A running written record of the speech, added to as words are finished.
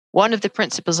One of the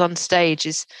principles on stage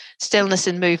is stillness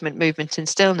and movement, movement and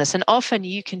stillness. And often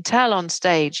you can tell on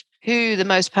stage who the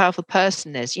most powerful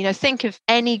person is. Think of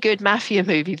any good mafia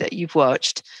movie that you've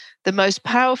watched. The most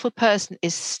powerful person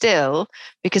is still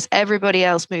because everybody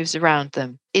else moves around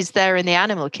them. Is there in the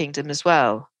animal kingdom as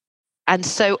well? And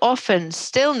so often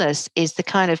stillness is the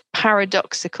kind of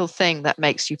paradoxical thing that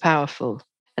makes you powerful.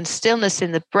 And stillness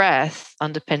in the breath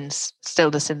underpins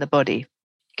stillness in the body.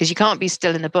 Because you can't be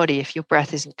still in the body if your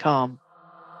breath isn't calm.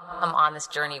 Come on this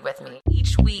journey with me.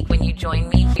 Each week when you join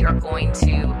me, we are going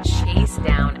to chase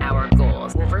down our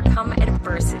goals, overcome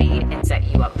adversity, and set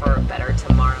you up for a better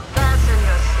tomorrow. Fasten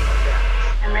your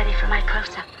seatbelts. I'm ready for my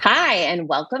close-up. Hi, and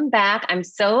welcome back. I'm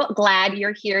so glad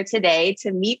you're here today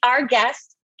to meet our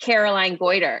guest, Caroline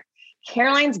Goyder.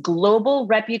 Caroline's global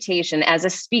reputation as a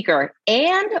speaker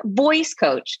and voice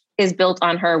coach is built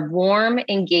on her warm,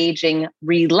 engaging,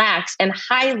 relaxed, and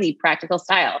highly practical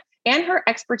style, and her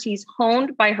expertise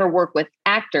honed by her work with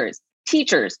actors,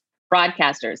 teachers,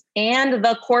 broadcasters, and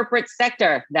the corporate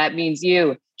sector. That means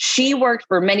you. She worked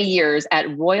for many years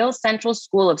at Royal Central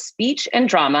School of Speech and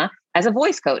Drama as a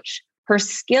voice coach. Her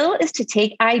skill is to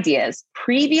take ideas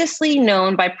previously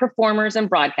known by performers and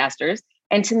broadcasters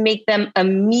and to make them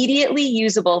immediately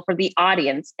usable for the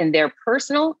audience in their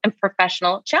personal and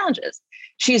professional challenges.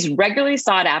 She's regularly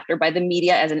sought after by the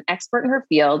media as an expert in her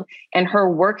field, and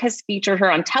her work has featured her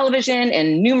on television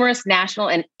and numerous national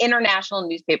and international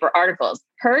newspaper articles.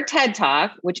 Her TED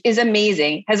Talk, which is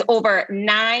amazing, has over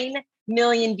 9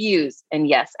 million views. And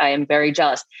yes, I am very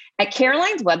jealous. At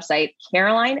Caroline's website,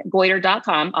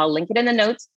 carolinegoyder.com, I'll link it in the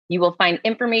notes. You will find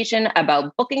information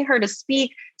about booking her to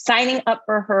speak, signing up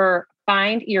for her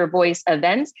Find Your Voice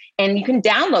events, and you can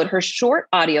download her short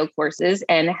audio courses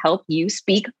and help you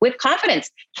speak with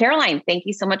confidence. Caroline, thank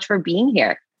you so much for being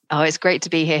here. Oh, it's great to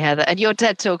be here, Heather. And your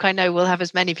TED Talk, I know, will have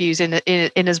as many views in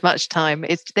as much time.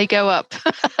 They go up.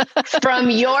 From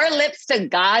your lips to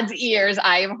God's ears,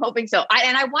 I am hoping so.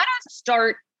 I want to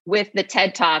start with the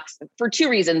TED Talks for two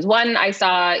reasons. One, I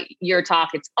saw your talk.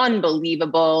 It's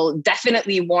unbelievable.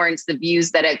 Definitely warrants the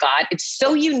views that it got. It's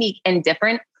so unique and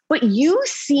different. But you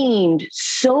seemed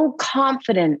so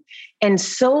confident and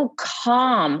so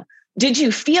calm. Did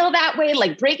you feel that way?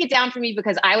 Like, break it down for me,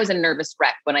 because I was a nervous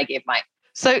wreck when I gave mine.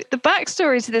 So the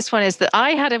backstory to this one is that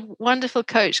I had a wonderful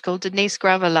coach called Denise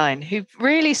Graveline, who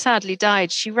really sadly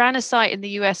died. She ran a site in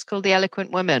the US called The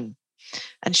Eloquent Woman,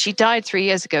 and she died 3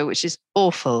 years ago, which is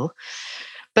awful.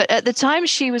 But at the time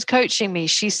she was coaching me,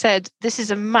 she said, this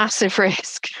is a massive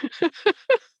risk.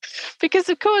 Because,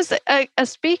 of course, a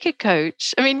speaker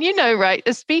coach, I mean, right?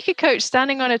 A speaker coach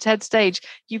standing on a TED stage,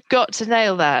 you've got to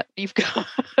nail that. You've got.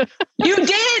 You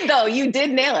did, though. You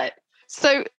did nail it.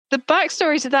 So the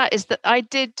backstory to that is that I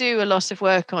did do a lot of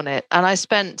work on it. And I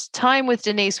spent time with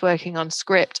Denise working on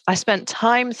script. I spent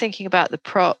time thinking about the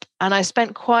prop. And I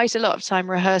spent quite a lot of time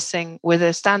rehearsing with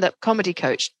a stand-up comedy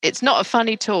coach. It's not a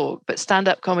funny talk, but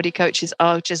stand-up comedy coaches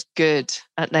are just good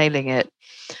at nailing it.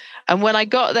 And when I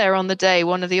got there on the day,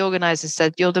 one of the organizers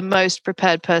said, "You're the most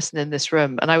prepared person in this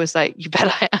room." And I was like, you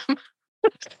bet I am.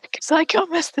 Because I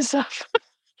can't mess this up.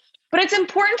 But it's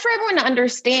important for everyone to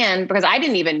understand, because I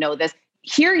didn't even know this.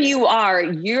 Here you are,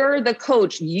 you're the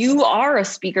coach, you are a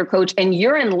speaker coach, and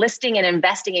you're enlisting and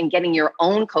investing in getting your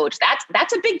own coach.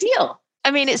 That's a big deal. I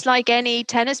mean, it's like any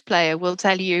tennis player will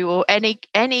tell you, or any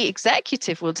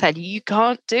executive will tell you, you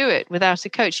can't do it without a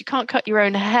coach. You can't cut your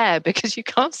own hair because you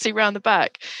can't see around the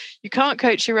back. You can't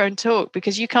coach your own talk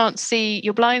because you can't see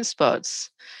your blind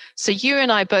spots. So you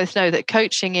and I both know that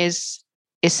coaching is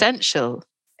essential.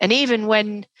 And even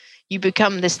when you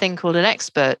become this thing called an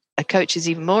expert, a coach is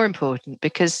even more important,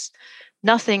 because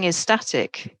nothing is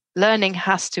static. Learning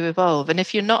has to evolve. And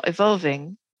if you're not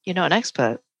evolving, you're not an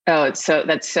expert. Oh,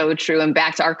 that's so true. And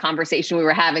back to our conversation we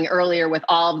were having earlier with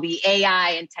all of the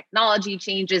AI and technology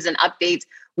changes and updates,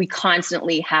 we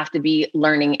constantly have to be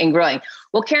learning and growing.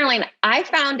 Well, Caroline, I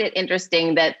found it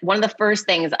interesting that one of the first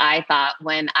things I thought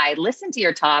when I listened to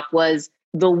your talk was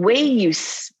the way you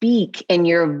speak and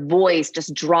your voice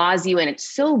just draws you in. It's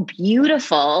so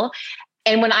beautiful.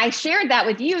 And when I shared that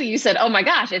with you, you said, oh my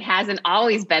gosh, it hasn't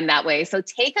always been that way. So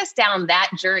take us down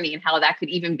that journey and how that could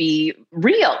even be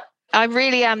real. I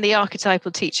really am the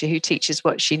archetypal teacher who teaches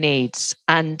what she needs.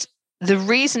 And the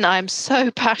reason I'm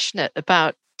so passionate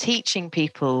about teaching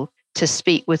people to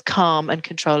speak with calm and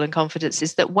control and confidence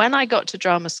is that when I got to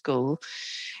drama school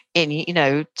in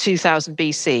 2000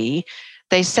 BC,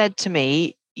 they said to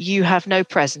me, you have no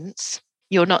presence,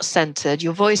 you're not centered,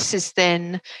 your voice is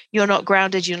thin, you're not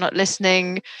grounded, you're not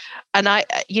listening. And a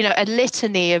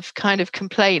litany of kind of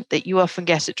complaint that you often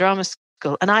get at drama school.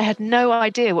 And I had no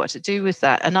idea what to do with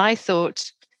that. And I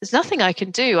thought, There's nothing I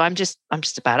can do. I'm just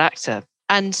a bad actor.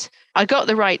 And I got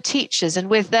the right teachers, and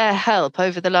with their help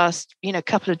over the last,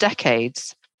 couple of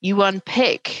decades, you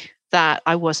unpick that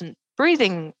I wasn't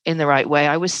breathing in the right way.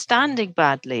 I was standing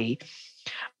badly.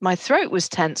 My throat was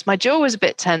tense. My jaw was a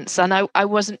bit tense, and I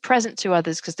wasn't present to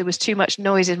others because there was too much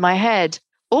noise in my head.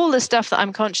 All the stuff that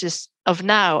I'm conscious of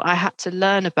now, I had to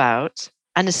learn about.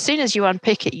 And as soon as you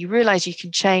unpick it, you realize you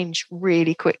can change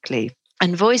really quickly.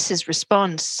 And voices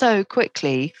respond so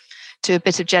quickly to a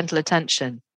bit of gentle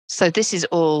attention. So this is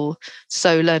all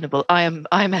so learnable. I'm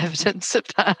evidence of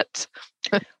that.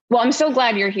 Well, I'm so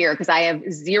glad you're here because I have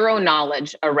zero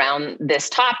knowledge around this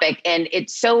topic. And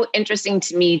it's so interesting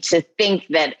to me to think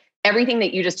that everything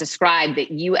that you just described,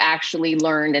 that you actually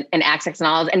learned and access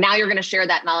knowledge, and now you're going to share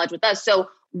that knowledge with us. So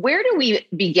where do we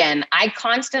begin? I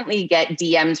constantly get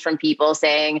DMs from people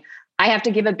saying, I have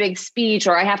to give a big speech,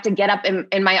 or I have to get up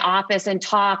in my office and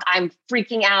talk. I'm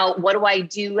freaking out. What do I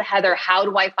do, Heather? How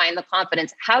do I find the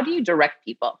confidence? How do you direct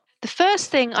people? The first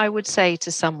thing I would say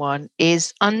to someone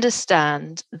is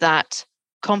understand that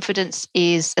confidence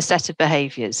is a set of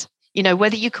behaviors.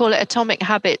 Whether you call it atomic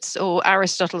habits or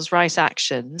Aristotle's right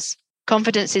actions,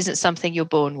 confidence isn't something you're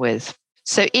born with.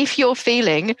 So if you're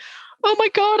feeling, oh my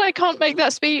God, I can't make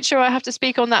that speech, or I have to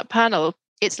speak on that panel,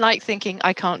 it's like thinking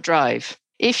I can't drive.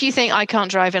 If you think I can't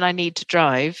drive and I need to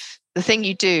drive, the thing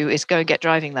you do is go and get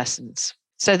driving lessons.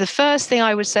 So the first thing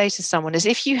I would say to someone is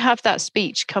if you have that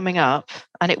speech coming up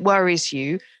and it worries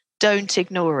you, don't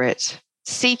ignore it.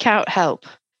 Seek out help.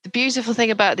 The beautiful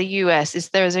thing about the US is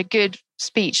there is a good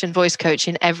speech and voice coach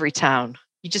in every town.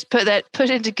 You just put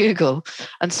into Google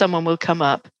and someone will come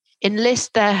up.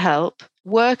 Enlist their help,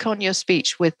 work on your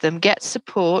speech with them, get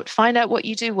support, find out what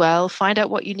you do well, find out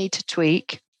what you need to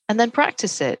tweak, and then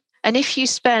practice it. And if you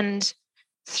spend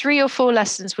 3 or 4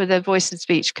 lessons with a voice and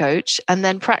speech coach and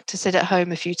then practice it at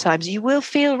home a few times, you will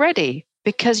feel ready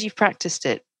because you've practiced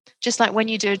it. Just like when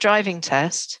you do a driving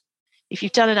test, if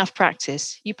you've done enough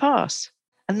practice, you pass.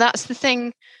 And that's the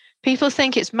thing. People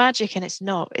think it's magic, and it's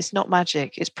not. It's not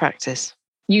magic. It's practice.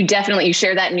 You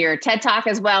share that in your TED Talk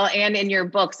as well, and in your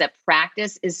books, that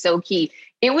practice is so key.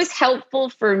 It was helpful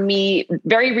for me.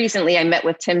 Very recently, I met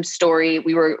with Tim Story.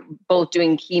 We were both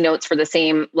doing keynotes for the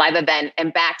same live event,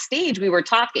 and backstage we were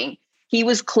talking. He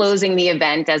was closing the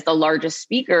event as the largest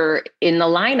speaker in the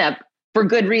lineup for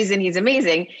good reason. He's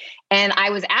amazing. And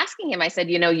I was asking him, I said,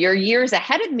 you're years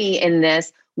ahead of me in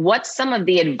this. What's some of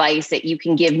the advice that you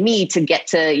can give me to get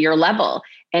to your level?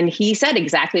 And he said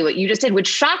exactly what you just did, which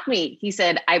shocked me. He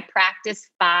said, I practice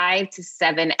 5 to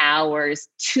 7 hours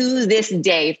to this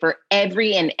day for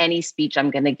every and any speech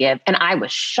I'm going to give. And I was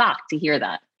shocked to hear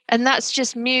that. And that's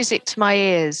just music to my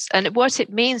ears. And what it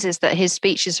means is that his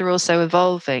speeches are also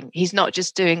evolving. He's not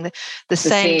just doing the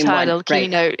same title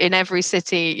keynote in every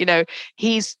city.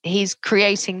 He's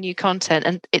creating new content.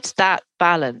 And it's that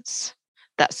balance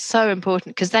that's so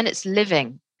important, because then it's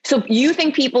living. So you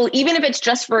think people, even if it's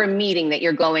just for a meeting that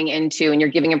you're going into and you're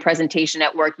giving a presentation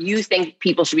at work, you think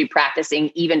people should be practicing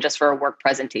even just for a work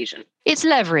presentation? It's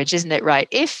leverage, isn't it?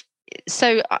 Right.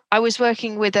 So I was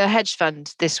working with a hedge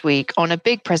fund this week on a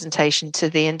big presentation to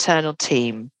the internal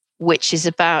team, which is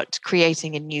about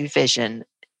creating a new vision.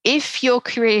 If you're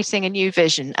creating a new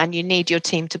vision and you need your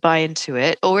team to buy into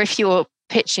it, or if you're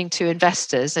pitching to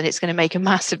investors and it's going to make a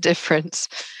massive difference,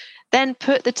 then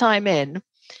put the time in.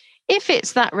 If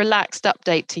it's that relaxed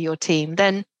update to your team,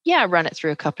 then run it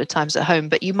through a couple of times at home,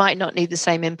 but you might not need the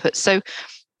same input. So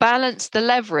balance the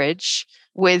leverage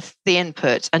with the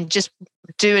input and just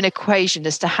do an equation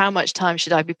as to how much time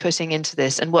should I be putting into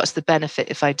this and what's the benefit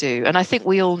if I do. And I think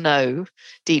we all know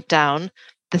deep down,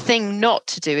 the thing not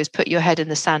to do is put your head in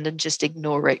the sand and just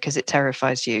ignore it because it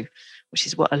terrifies you, which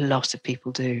is what a lot of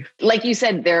people do. Like you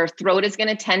said, their throat is going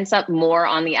to tense up more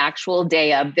on the actual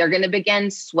day of. They're going to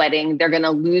begin sweating. They're going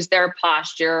to lose their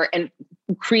posture and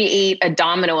create a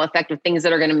domino effect of things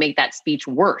that are going to make that speech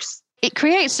worse. It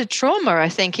creates a trauma, I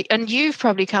think. And you've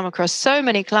probably come across so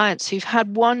many clients who've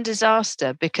had one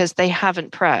disaster because they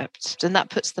haven't prepped, and that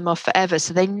puts them off forever.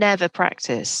 So they never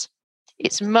practice.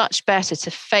 It's much better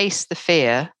to face the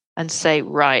fear and say,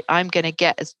 right, I'm going to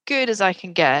get as good as I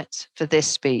can get for this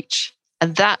speech.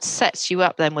 And that sets you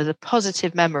up then with a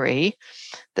positive memory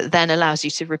that then allows you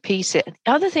to repeat it. And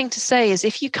the other thing to say is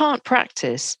if you can't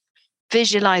practice,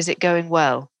 visualize it going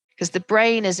well, because the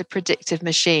brain is a predictive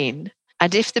machine.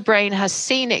 And if the brain has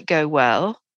seen it go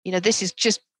well, this is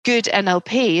just good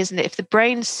NLP, isn't it? If the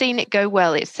brain's seen it go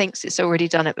well, it thinks it's already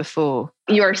done it before.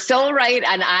 You're so right.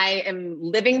 And I am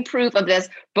living proof of this.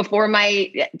 Before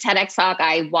my TEDx talk,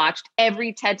 I watched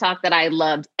every TED Talk that I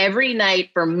loved every night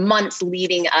for months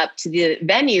leading up to the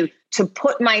venue to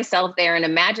put myself there and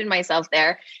imagine myself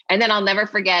there. And then I'll never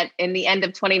forget, in the end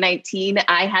of 2019,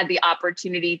 I had the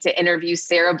opportunity to interview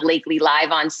Sarah Blakely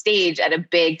live on stage at a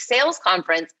big sales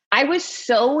conference. I was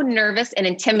so nervous and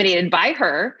intimidated by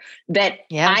her that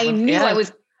I knew I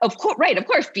was, of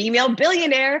course, female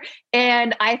billionaire.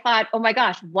 And I thought, oh my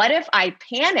gosh, what if I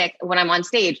panic when I'm on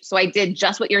stage? So I did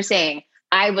just what you're saying.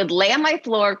 I would lay on my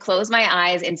floor, close my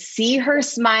eyes, and see her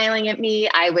smiling at me.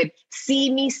 I would see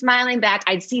me smiling back.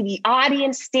 I'd see the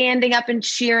audience standing up and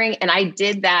cheering. And I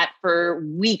did that for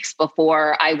weeks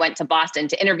before I went to Boston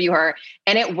to interview her.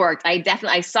 And it worked.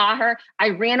 I saw her.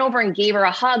 I ran over and gave her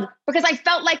a hug because I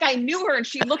felt like I knew her. And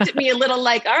she looked at me a little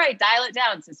like, all right, dial it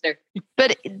down, sister.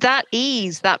 But that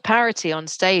ease, that parity on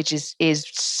stage is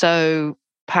so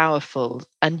powerful.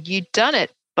 And you've done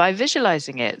it by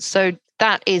visualizing it. So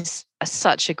that is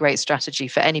such a great strategy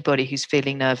for anybody who's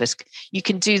feeling nervous. You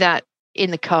can do that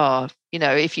in the car. You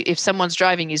know, if someone's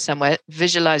driving you somewhere,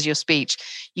 visualize your speech.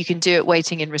 You can do it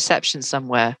waiting in reception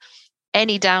somewhere.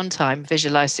 Any downtime,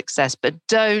 visualize success, but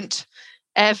don't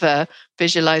ever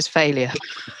visualize failure.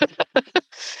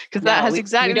 Because that has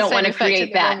exactly the same effect in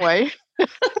the wrong way.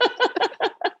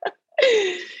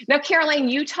 Now, Caroline,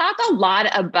 you talk a lot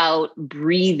about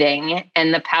breathing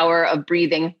and the power of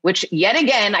breathing, which yet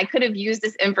again, I could have used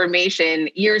this information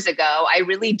years ago. I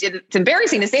really didn't. It's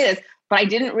embarrassing to say this, but I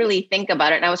didn't really think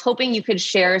about it. And I was hoping you could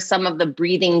share some of the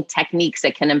breathing techniques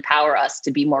that can empower us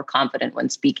to be more confident when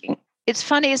speaking. It's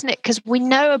funny, isn't it? Because we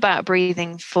know about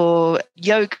breathing for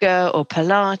yoga or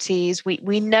Pilates.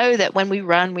 We know that when we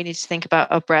run, we need to think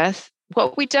about our breath.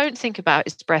 What we don't think about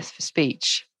is breath for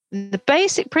speech. The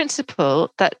basic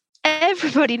principle that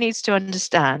everybody needs to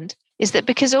understand is that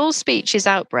because all speech is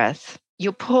out breath,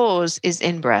 your pause is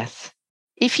in breath.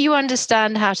 If you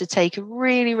understand how to take a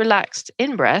really relaxed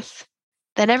in breath,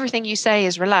 then everything you say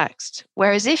is relaxed.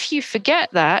 Whereas if you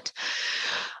forget that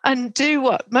and do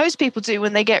what most people do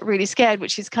when they get really scared,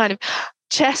 which is kind of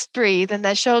chest breathe and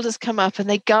their shoulders come up and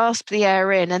they gasp the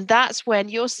air in. And that's when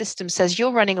your system says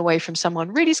you're running away from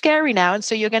someone really scary now. And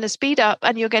so you're going to speed up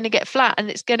and you're going to get flat and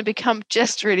it's going to become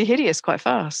just really hideous quite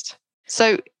fast.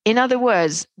 So in other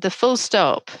words, the full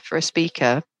stop for a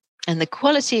speaker and the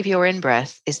quality of your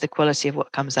in-breath is the quality of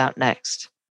what comes out next.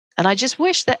 And I just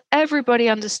wish that everybody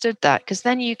understood that, because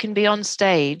then you can be on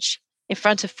stage in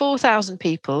front of 4,000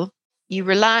 people, you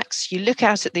relax, you look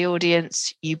out at the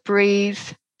audience, you breathe,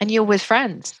 and you're with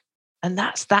friends. And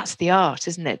that's the art,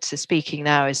 isn't it? To speaking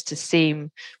now is to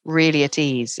seem really at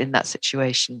ease in that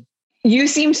situation. You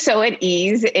seem so at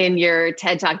ease in your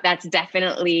TED Talk. That's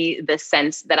definitely the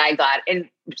sense that I got. And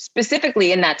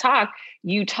specifically in that talk,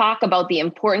 you talk about the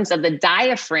importance of the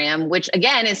diaphragm, which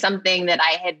again is something that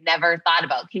I had never thought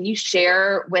about. Can you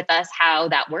share with us how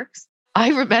that works? I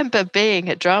remember being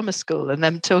at drama school and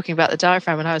them talking about the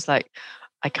diaphragm. And I was like,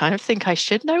 I kind of think I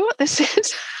should know what this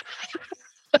is.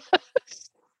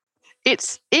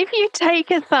 It's if you take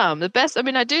a thumb,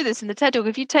 I do this in the TED Talk.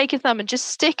 If you take a thumb and just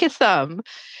stick a thumb,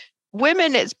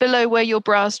 women, it's below where your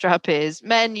bra strap is.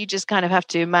 Men, you just kind of have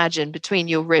to imagine between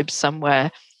your ribs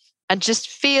somewhere and just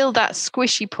feel that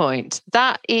squishy point.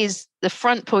 That is the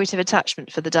front point of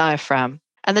attachment for the diaphragm.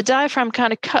 And the diaphragm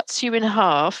kind of cuts you in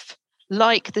half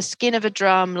like the skin of a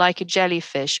drum, like a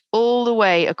jellyfish, all the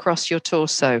way across your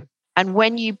torso. And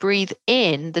when you breathe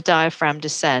in, the diaphragm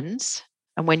descends.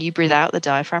 And when you breathe out, the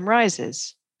diaphragm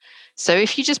rises. So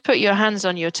if you just put your hands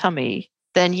on your tummy,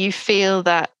 then you feel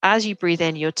that as you breathe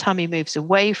in, your tummy moves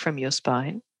away from your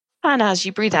spine. And as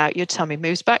you breathe out, your tummy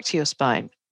moves back to your spine.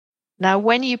 Now,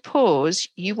 when you pause,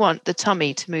 you want the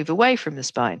tummy to move away from the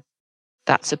spine.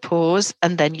 That's a pause.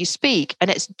 And then you speak. And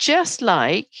it's just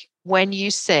like when you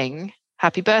sing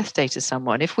happy birthday to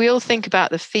someone. If we all think about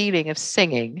the feeling of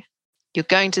singing, you're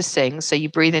going to sing. So you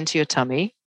breathe into your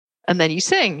tummy and then you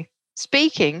sing.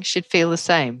 Speaking should feel the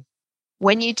same.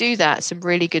 When you do that, some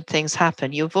really good things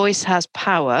happen. Your voice has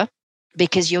power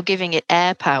because you're giving it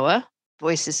air power.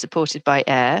 Voice is supported by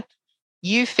air.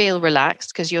 You feel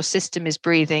relaxed because your system is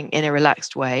breathing in a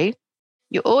relaxed way.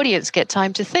 Your audience get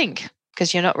time to think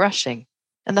because you're not rushing.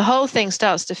 And the whole thing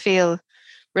starts to feel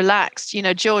relaxed,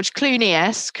 George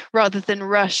Clooney-esque rather than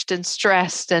rushed and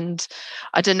stressed and,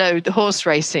 the horse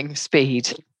racing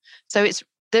speed. So it's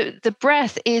the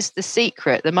breath is the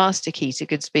secret, the master key to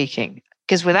good speaking,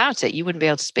 because without it, you wouldn't be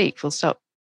able to speak, full stop.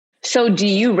 So do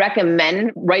you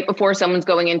recommend right before someone's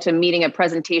going into meeting, a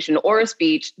presentation or a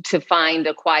speech, to find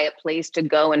a quiet place to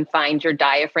go and find your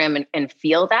diaphragm and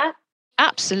feel that?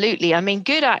 Absolutely. I mean,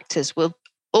 good actors will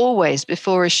always,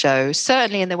 before a show,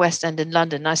 certainly in the West End in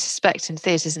London, I suspect in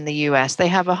theatres in the US, they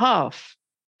have a half.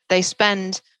 They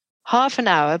spend half an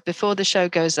hour before the show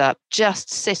goes up just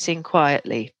sitting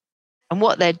quietly. And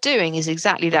what they're doing is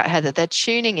exactly that, Heather. They're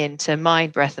tuning into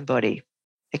mind, breath, and body.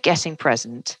 They're getting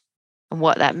present. And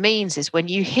what that means is when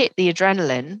you hit the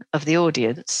adrenaline of the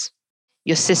audience,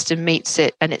 your system meets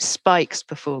it and it spikes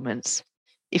performance.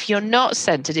 If you're not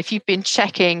centered, if you've been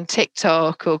checking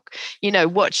TikTok or,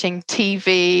 watching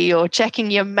TV or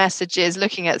checking your messages,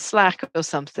 looking at Slack or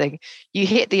something, you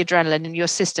hit the adrenaline and your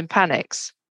system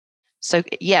panics. So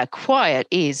yeah, quiet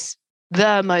is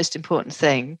the most important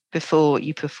thing before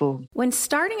you perform. When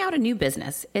starting out a new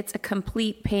business, it's a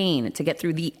complete pain to get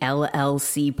through the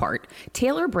LLC part.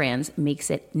 Tailor Brands makes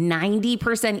it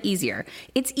 90% easier.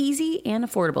 It's easy and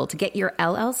affordable to get your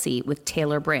LLC with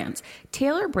Tailor Brands.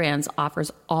 Tailor Brands offers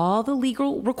all the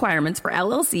legal requirements for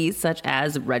LLCs, such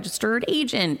as registered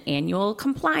agent, annual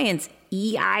compliance,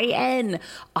 EIN,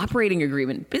 operating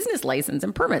agreement, business license,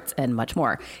 and permits, and much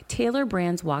more. Tailor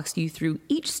Brands walks you through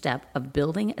each step of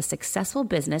building a successful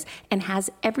business and has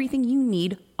everything you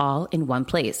need all in one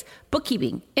place.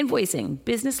 Bookkeeping, invoicing,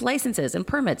 business licenses and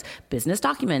permits, business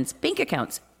documents, bank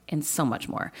accounts, and so much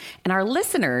more. And our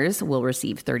listeners will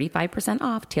receive 35%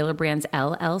 off Tailor Brands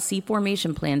LLC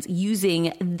formation plans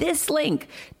using this link,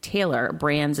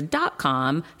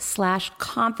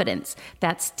 tailorbrands.com/confidence.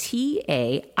 That's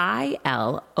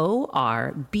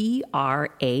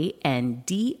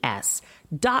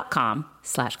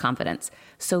TAILORBRANDS.com/confidence.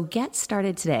 So get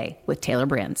started today with Tailor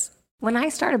Brands. When I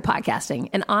started podcasting,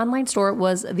 an online store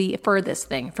was the furthest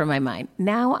thing from my mind.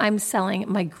 Now I'm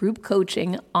selling my group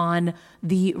coaching on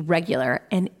the regular,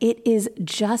 and it is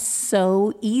just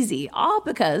so easy, all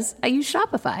because I use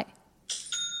Shopify.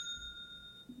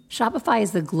 Shopify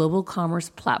is the global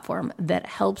commerce platform that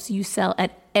helps you sell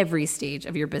at every stage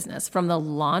of your business, from the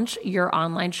launch your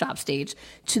online shop stage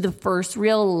to the first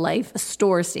real life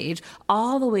store stage,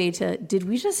 all the way to, did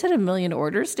we just hit 1 million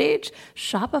orders stage?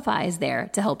 Shopify is there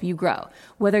to help you grow.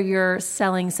 Whether you're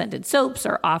selling scented soaps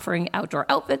or offering outdoor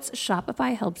outfits,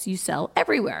 Shopify helps you sell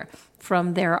everywhere.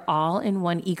 From their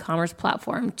all-in-one e-commerce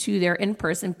platform to their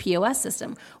in-person POS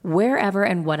system, wherever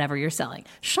and whatever you're selling,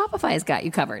 Shopify's got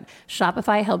you covered.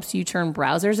 Shopify helps you turn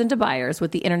browsers into buyers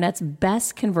with the internet's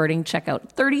best converting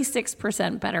checkout,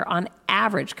 36% better on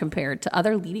average compared to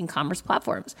other leading commerce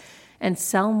platforms, and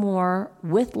sell more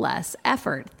with less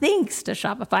effort thanks to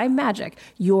Shopify Magic,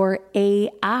 your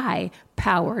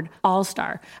AI-powered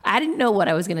all-star. I didn't know what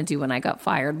I was going to do when I got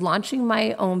fired. Launching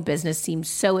my own business seemed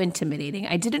so intimidating.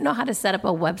 I didn't know how to set up a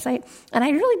website, and I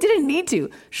really didn't need to.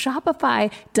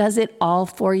 Shopify does it all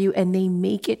for you, and they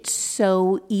make it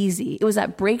so easy. It was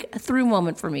that breakthrough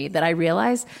moment for me that I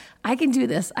realized I can do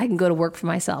this. I can go to work for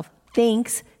myself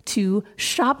thanks to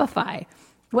Shopify.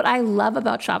 What I love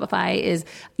about Shopify is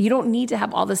you don't need to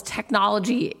have all this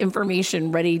technology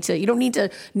information you don't need to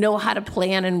know how to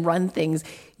plan and run things.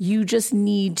 You just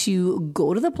need to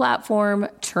go to the platform,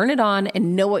 turn it on,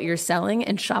 and know what you're selling,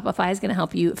 and Shopify is going to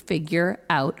help you figure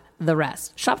out the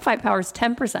rest. Shopify powers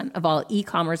 10% of all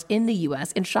e-commerce in the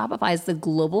U.S., and Shopify is the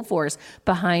global force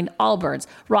behind Allbirds,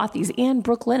 Rothy's, and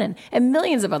Brooklinen, and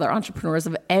millions of other entrepreneurs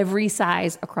of every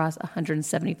size across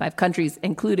 175 countries,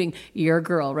 including your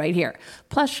girl right here.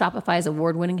 Plus, Shopify's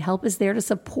award-winning help is there to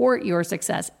support your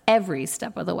success every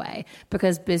step of the way,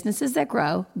 because businesses that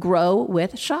grow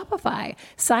with Shopify.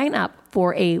 Sign up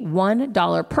for a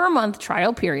 $1 per month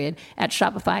trial period at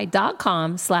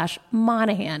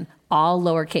shopify.com/Monahan, all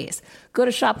lowercase. Go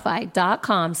to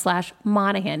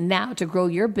shopify.com/Monahan now to grow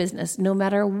your business no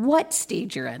matter what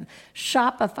stage you're in.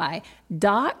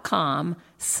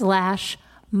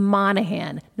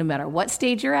 Shopify.com/Monahan. No matter what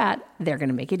stage you're at, they're going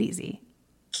to make it easy.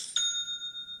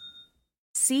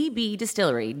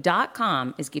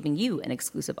 CBDistillery.com is giving you an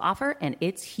exclusive offer, and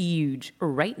it's huge.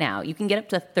 Right now, you can get up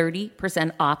to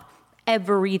 30% off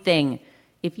everything.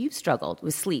 If you've struggled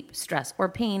with sleep, stress, or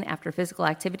pain after physical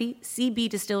activity,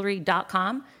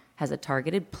 CBDistillery.com has a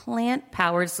targeted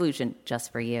plant-powered solution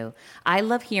just for you. I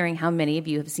love hearing how many of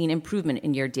you have seen improvement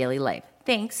in your daily life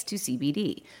thanks to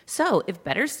CBD. So if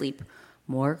better sleep,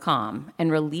 more calm,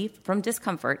 and relief from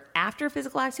discomfort after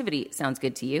physical activity sounds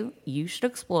good to you, you should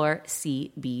explore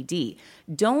CBD.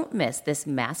 Don't miss this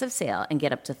massive sale and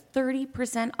get up to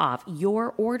 30% off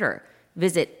your order.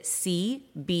 Visit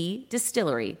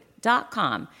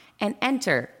CBDistillery.com and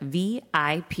enter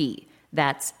VIP.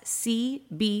 That's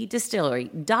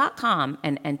CBDistillery.com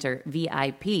and enter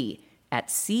VIP at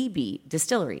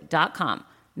CBDistillery.com.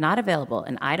 Not available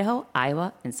in Idaho,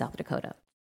 Iowa, and South Dakota.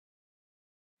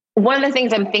 One of the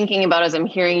things I'm thinking about as I'm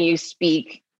hearing you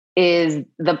speak is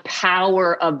the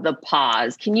power of the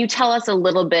pause. Can you tell us a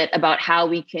little bit about how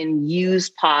we can use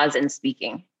pause in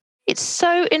speaking? It's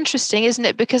so interesting, isn't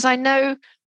it? Because I know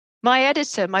My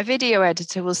editor, my video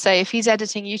editor will say, if he's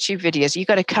editing YouTube videos, you've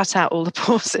got to cut out all the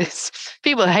pauses.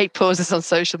 People hate pauses on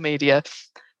social media.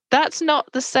 That's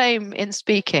not the same in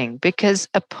speaking, because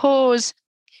a pause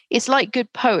is like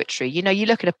good poetry. You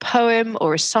look at a poem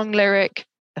or a song lyric,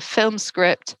 a film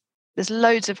script, there's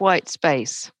loads of white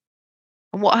space.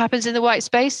 And what happens in the white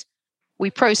space?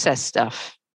 We process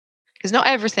stuff, because not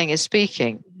everything is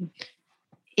speaking.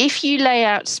 If you lay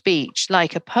out speech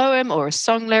like a poem or a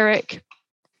song lyric,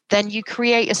 then you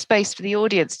create a space for the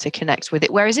audience to connect with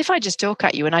it. Whereas if I just talk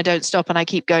at you and I don't stop and I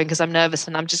keep going because I'm nervous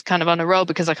and I'm just kind of on a roll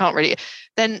because I can't really,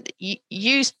 then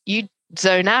you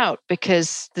zone out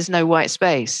because there's no white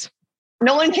space.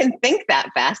 No one can think that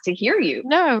fast to hear you.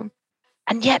 No.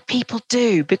 And yet people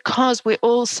do, because we're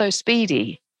all so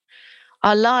speedy.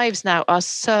 Our lives now are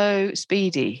so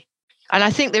speedy. And I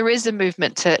think there is a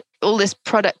movement to all this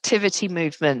productivity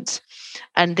movement,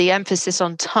 and the emphasis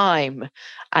on time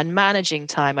and managing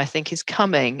time, I think, is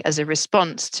coming as a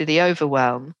response to the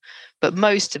overwhelm. But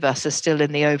most of us are still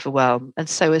in the overwhelm. And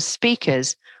so as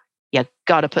speakers, you've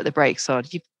got to put the brakes on.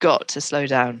 You've got to slow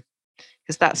down,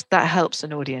 because that helps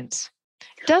an audience.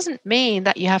 It doesn't mean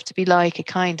that you have to be like a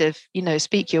kind of,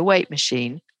 speak your weight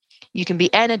machine. You can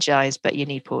be energized, but you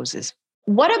need pauses.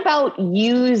 What about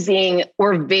using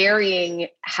or varying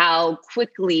how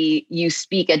quickly you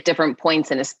speak at different points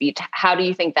in a speech? How do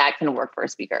you think that can work for a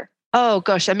speaker? Oh,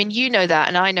 gosh. I mean, you know that,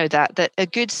 and I know that a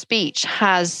good speech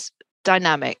has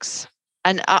dynamics.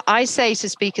 And I say to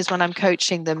speakers when I'm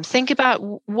coaching them, think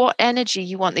about what energy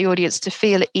you want the audience to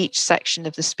feel at each section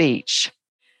of the speech.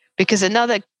 Because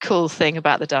another cool thing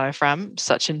about the diaphragm,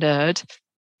 such a nerd,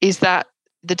 is that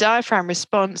the diaphragm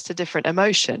responds to different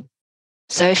emotion.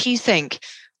 So if you think,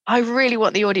 I really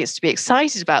want the audience to be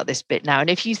excited about this bit now, and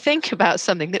if you think about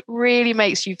something that really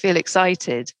makes you feel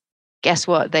excited, guess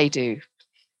what they do?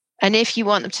 And if you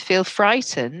want them to feel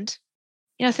frightened,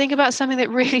 think about something that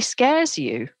really scares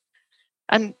you.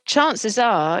 And chances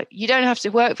are you don't have to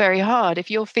work very hard.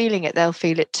 If you're feeling it, they'll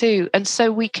feel it too. And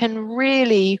so we can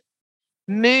really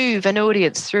move an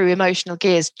audience through emotional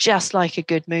gears, just like a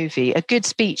good movie. A good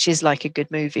speech is like a good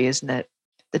movie, isn't it?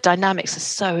 The dynamics are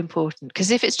so important, because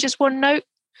if it's just one note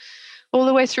all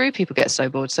the way through, people get so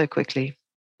bored so quickly.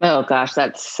 Oh gosh,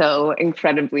 that's so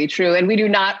incredibly true. And we do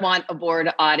not want a bored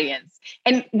audience.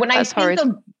 And when I think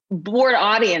of bored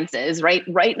audiences,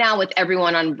 right now with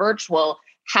everyone on virtual,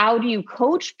 how do you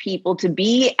coach people to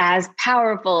be as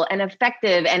powerful and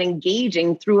effective and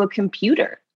engaging through a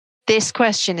computer? This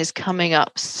question is coming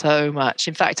up so much.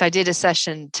 In fact, I did a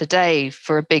session today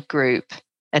for a big group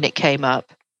and it came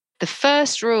up. The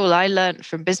first rule I learned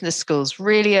from business schools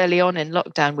really early on in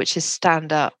lockdown, which is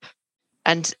stand up.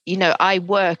 And, I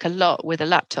work a lot with a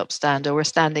laptop stand or a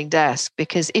standing desk,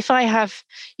 because if I have,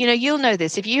 you'll know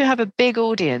this, if you have a big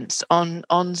audience on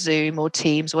Zoom or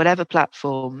Teams, whatever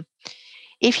platform,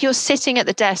 if you're sitting at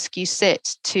the desk you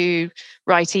sit to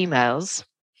write emails,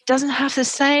 it doesn't have the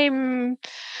same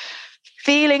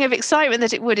feeling of excitement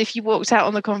that it would if you walked out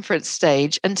on the conference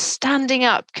stage. And standing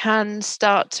up can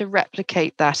start to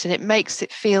replicate that, and it makes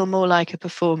it feel more like a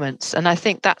performance. And I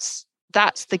think that's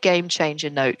the game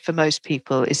changer note for most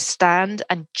people, is stand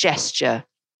and gesture,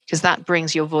 because that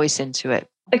brings your voice into it.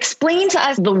 Explain to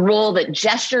us the role that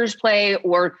gestures play,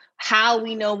 or how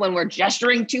we know when we're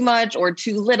gesturing too much or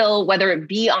too little, whether it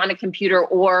be on a computer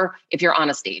or if you're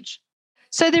on a stage.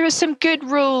 So there are some good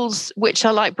rules, which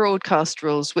are like broadcast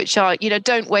rules, which are,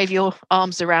 don't wave your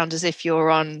arms around as if you're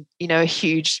on, a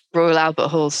huge Royal Albert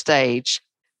Hall stage.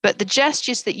 But the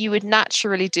gestures that you would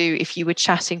naturally do if you were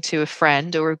chatting to a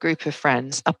friend or a group of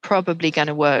friends are probably going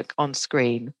to work on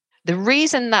screen. The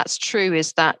reason that's true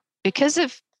is that because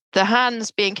of the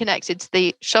hands being connected to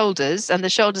the shoulders and the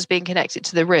shoulders being connected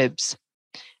to the ribs,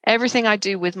 everything I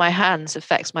do with my hands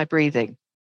affects my breathing.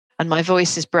 And my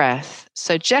voice is breath.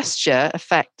 So gesture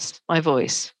affects my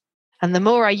voice. And the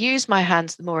more I use my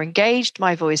hands, the more engaged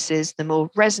my voice is, the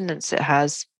more resonance it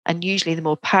has, and usually the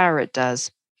more power it does.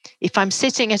 If I'm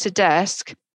sitting at a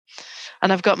desk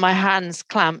and I've got my hands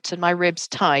clamped and my ribs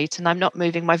tight and I'm not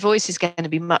moving, my voice is going to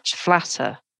be much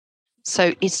flatter.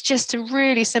 So it's just a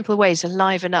really simple way to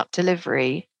liven up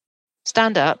delivery.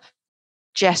 Stand up,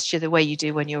 gesture the way you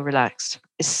do when you're relaxed.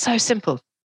 It's so simple.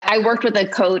 I worked with a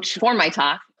coach for my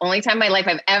talk. Only time in my life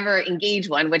I've ever engaged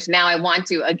one, which now I want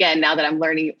to, again, now that I'm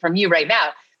learning from you right now.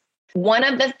 One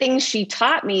of the things she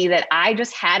taught me that I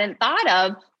just hadn't thought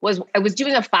of was, I was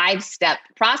doing a 5-step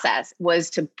process, was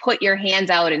to put your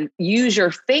hands out and use your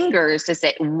fingers to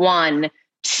say 1,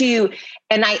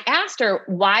 and I asked her,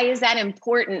 why is that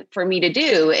important for me to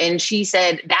do? And she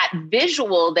said, that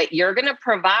visual that you're going to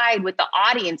provide with the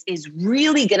audience is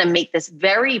really going to make this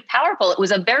very powerful. It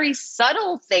was a very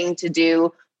subtle thing to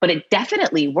do, but it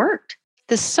definitely worked.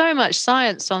 There's so much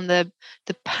science on the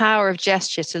power of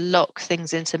gesture to lock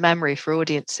things into memory for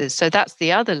audiences. So that's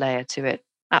the other layer to it.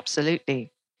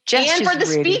 Absolutely. And for the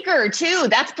speaker too.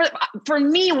 That's for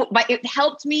me, it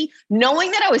helped me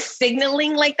knowing that I was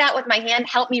signaling like that with my hand,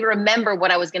 helped me remember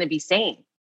what I was going to be saying.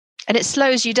 And it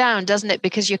slows you down, doesn't it?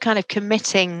 Because you're kind of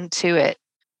committing to it.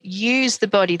 Use the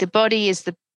body. The body is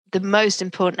the most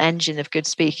important engine of good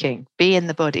speaking. Be in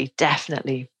the body,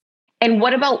 definitely. And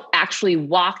what about actually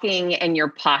walking and your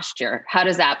posture? How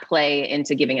does that play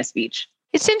into giving a speech?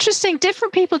 It's interesting.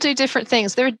 Different people do different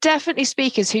things. There are definitely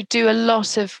speakers who do a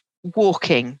lot of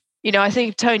walking. I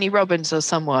think Tony Robbins or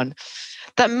someone.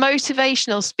 That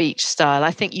motivational speech style, I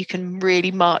think you can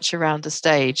really march around the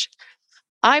stage.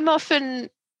 I'm often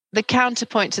the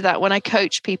counterpoint to that when I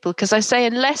coach people, because I say,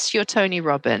 unless you're Tony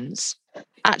Robbins,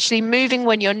 actually moving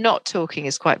when you're not talking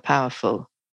is quite powerful.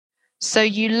 So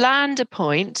you land a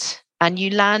point and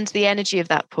you land the energy of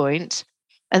that point,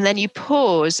 and then you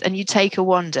pause and you take a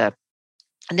wander.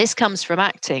 And this comes from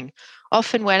acting.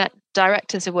 Often when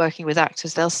directors are working with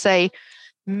actors, they'll say,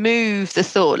 move the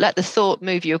thought, let the thought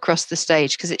move you across the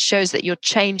stage, because it shows that you're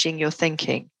changing your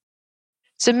thinking.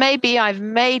 So maybe I've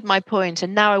made my point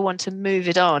and now I want to move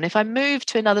it on. If I move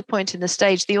to another point in the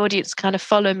stage, the audience kind of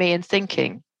follow me in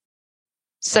thinking.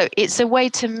 So it's a way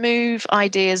to move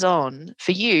ideas on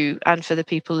for you and for the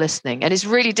people listening. And it's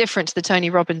really different to the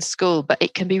Tony Robbins school, but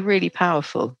it can be really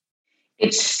powerful.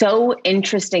 It's so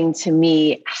interesting to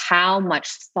me how much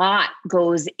thought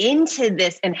goes into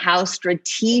this and how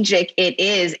strategic it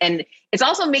is. And it's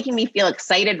also making me feel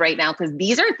excited right now, because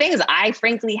these are things I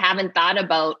frankly haven't thought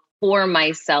about for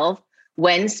myself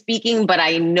when speaking, but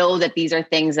I know that these are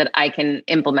things that I can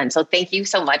implement. So thank you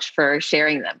so much for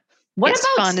sharing them. It's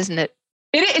fun, isn't it?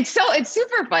 It's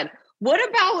super fun. What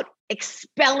about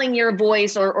expelling your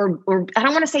voice or I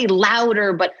don't want to say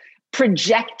louder, but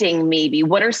projecting maybe?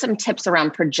 What are some tips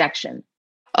around projection?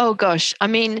 Oh gosh. I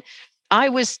mean, I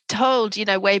was told,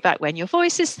 way back when, your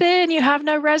voice is thin, you have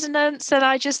no resonance. And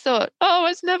I just thought, oh,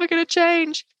 it's never going to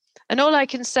change. And all I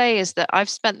can say is that I've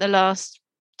spent the last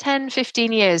 10,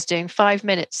 15 years doing 5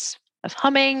 minutes of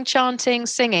humming, chanting,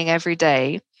 singing every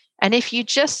day. And if you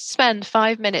just spend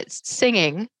 5 minutes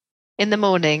singing in the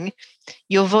morning,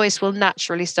 your voice will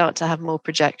naturally start to have more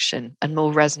projection and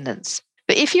more resonance.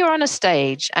 But if you're on a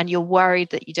stage and you're worried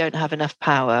that you don't have enough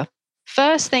power,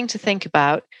 first thing to think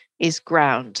about is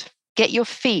ground. Get your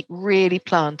feet really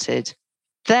planted.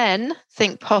 Then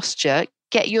think posture.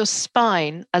 Get your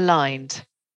spine aligned.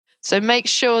 So make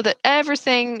sure that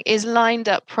everything is lined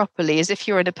up properly, as if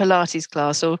you're in a Pilates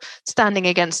class or standing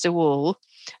against a wall,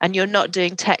 and you're not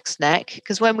doing text neck,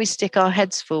 because when we stick our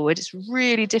heads forward, it's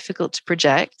really difficult to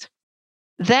project.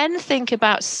 Then think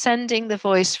about sending the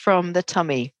voice from the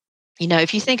tummy.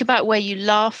 If you think about where you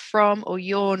laugh from or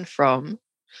yawn from,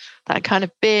 that kind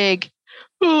of big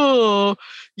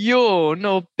yawn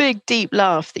or big deep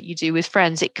laugh that you do with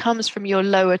friends, it comes from your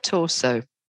lower torso.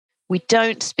 We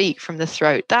don't speak from the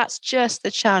throat. That's just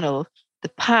the channel. The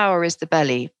power is the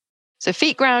belly. So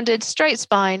feet grounded, straight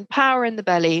spine, power in the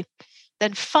belly.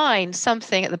 Then find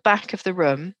something at the back of the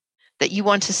room that you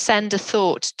want to send a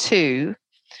thought to,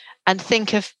 and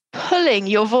think of pulling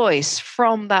your voice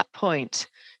from that point.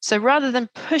 So rather than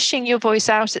pushing your voice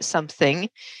out at something,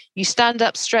 you stand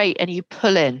up straight and you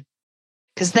pull in,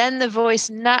 because then the voice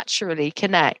naturally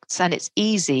connects and it's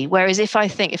easy. Whereas if I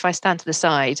stand to the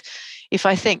side, if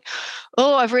I think,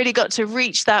 oh, I've really got to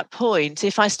reach that point,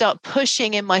 if I start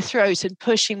pushing in my throat and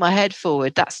pushing my head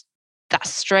forward, that's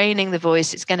straining the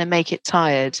voice. It's going to make it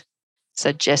tired.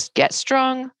 So just get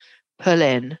strong, pull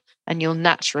in, and you'll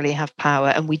naturally have power.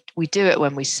 And we do it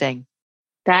when we sing.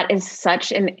 That is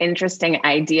such an interesting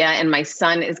idea. And my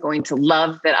son is going to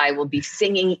love that I will be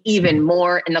singing even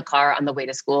more in the car on the way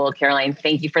to school. Caroline,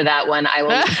 thank you for that one. I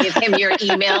will give him your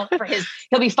email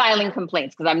he'll be filing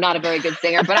complaints because I'm not a very good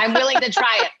singer, but I'm willing to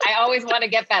try it. I always want to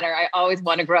get better. I always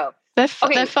want to grow. They're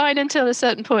fine until a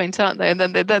certain point, aren't they? And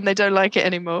then they don't like it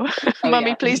anymore.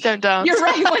 Mummy, please don't dance. You're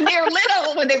right. When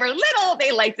they were little,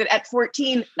 they liked it. At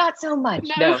 14, not so much.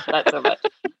 No, not so much.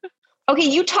 Okay,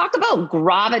 you talk about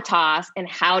gravitas and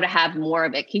how to have more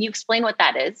of it. Can you explain what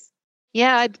that is?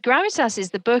 Yeah, Gravitas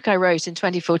is the book I wrote in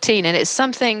 2014, and it's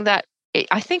something that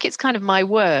I think it's kind of my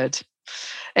word.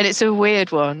 And it's a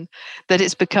weird one that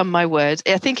it's become my word.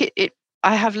 I think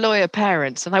I have lawyer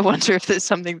parents, and I wonder if there's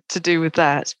something to do with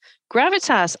that.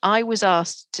 Gravitas, I was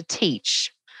asked to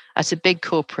teach at a big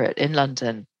corporate in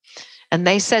London. And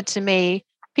they said to me,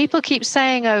 people keep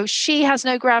saying, oh, she has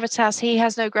no gravitas, he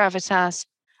has no gravitas.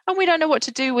 And we don't know what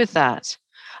to do with that.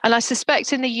 And I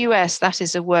suspect in the US, that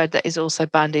is a word that is also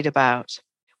bandied about.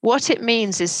 What it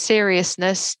means is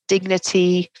seriousness,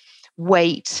 dignity,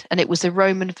 weight, and it was a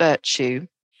Roman virtue.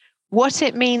 What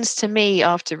it means to me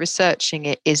after researching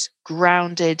it is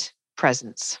grounded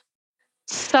presence.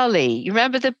 Sully, you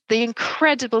remember the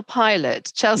incredible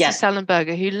pilot, Chelsea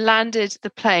Sullenberger, who landed the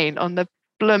plane on the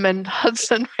bloomin'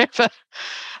 Hudson River,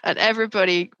 and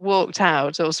everybody walked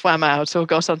out or swam out or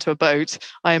got onto a boat,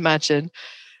 I imagine.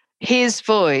 His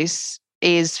voice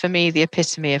is, for me, the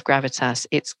epitome of gravitas.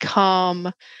 It's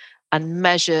calm and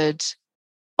measured,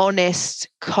 honest,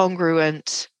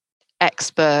 congruent,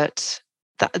 expert.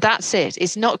 That's it.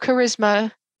 It's not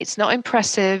charisma. It's not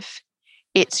impressive.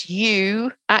 It's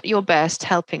you at your best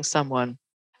helping someone.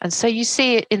 And so you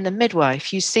see it in the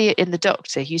midwife, you see it in the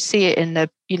doctor, you see it in the,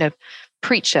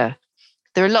 preacher.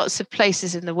 There are lots of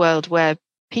places in the world where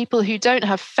people who don't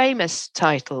have famous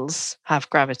titles have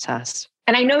gravitas.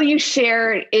 And I know you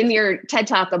shared in your TED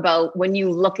Talk about when you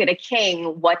look at a king,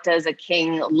 what does a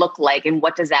king look like? And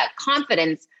what does that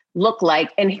confidence look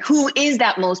like? And who is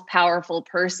that most powerful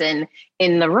person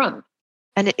in the room?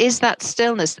 And it is that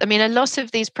stillness. I mean, a lot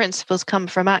of these principles come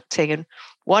from acting. And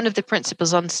one of the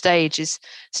principles on stage is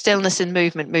stillness and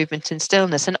movement, movement and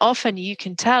stillness. And often you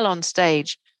can tell on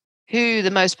stage who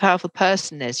the most powerful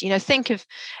person is. Think of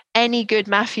any good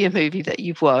mafia movie that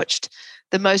you've watched.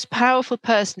 The most powerful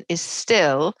person is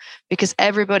still because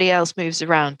everybody else moves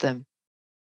around them.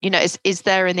 Is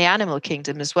there in the animal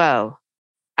kingdom as well.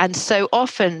 And so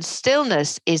often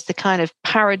stillness is the kind of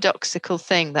paradoxical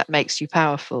thing that makes you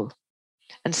powerful.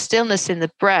 And stillness in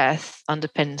the breath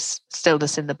underpins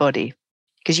stillness in the body,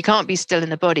 because you can't be still in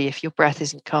the body if your breath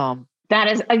isn't calm. That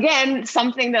is, again,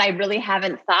 something that I really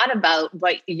haven't thought about,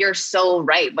 but you're so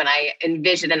right. When I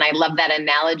envision, and I love that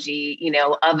analogy,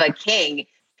 of a king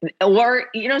or,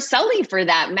 Sully for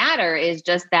that matter, is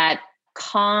just that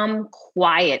calm,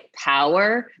 quiet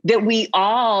power that we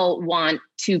all want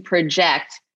to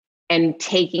project, and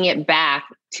taking it back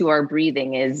to our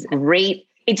breathing is great.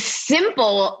 It's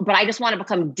simple, but I just want to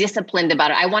become disciplined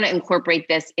about it. I want to incorporate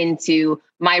this into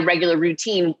my regular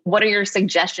routine. What are your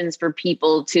suggestions for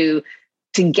people to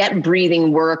get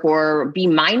breathing work or be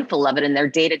mindful of it in their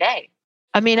day-to-day?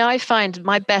 I mean, I find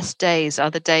my best days are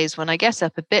the days when I get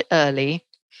up a bit early,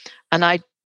 and I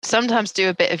sometimes do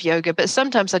a bit of yoga, but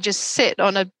sometimes I just sit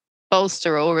on a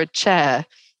bolster or a chair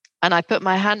and I put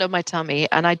my hand on my tummy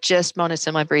and I just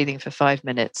monitor my breathing for 5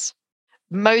 minutes.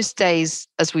 Most days,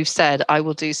 as we've said, I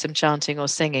will do some chanting or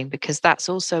singing because that's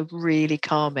also really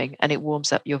calming and it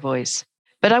warms up your voice.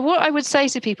 But what I would say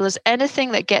to people is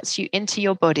anything that gets you into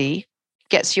your body,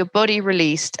 gets your body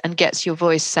released and gets your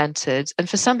voice centered. And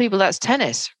for some people, that's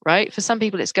tennis, right? For some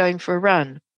people, it's going for a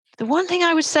run. The one thing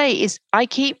I would say is I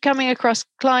keep coming across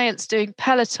clients doing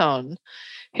Peloton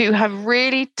who have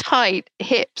really tight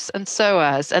hips and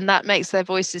psoas, and that makes their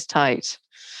voices tight.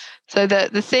 So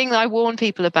the thing that I warn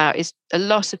people about is a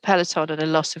lot of Peloton and a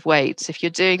lot of weights. If you're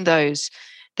doing those,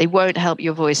 they won't help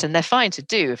your voice, and they're fine to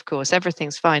do, of course,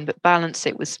 everything's fine, but balance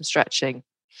it with some stretching.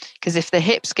 Because if the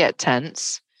hips get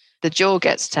tense, the jaw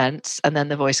gets tense, and then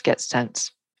the voice gets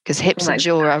tense, because hips and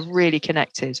jaw are really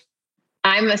connected.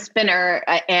 I'm a spinner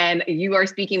and you are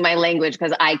speaking my language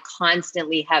because I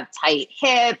constantly have tight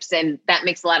hips, and that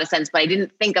makes a lot of sense, but I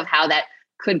didn't think of how that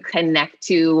could connect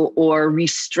to or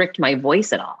restrict my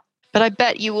voice at all. But I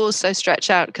bet you also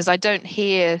stretch out, because I don't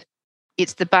hear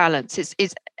it's the balance.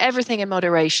 It's everything in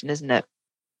moderation, isn't it?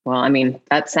 Well, I mean,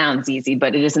 that sounds easy,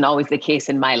 but it isn't always the case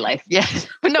in my life. Yeah,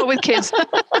 but not with kids.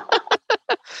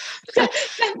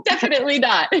 Definitely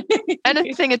not.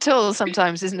 Anything at all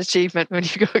sometimes is an achievement when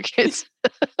you've got kids.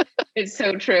 It's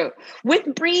so true.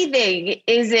 With breathing,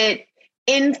 is it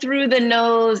in through the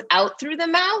nose, out through the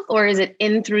mouth, or is it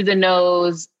in through the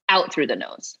nose, out through the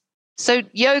nose? So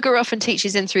yoga often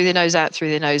teaches in through the nose, out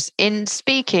through the nose. In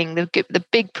speaking, the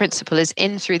big principle is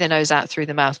in through the nose, out through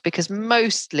the mouth, because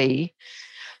mostly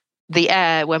the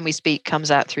air when we speak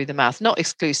comes out through the mouth, not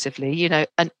exclusively.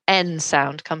 An N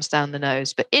sound comes down the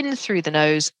nose, but in through the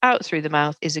nose, out through the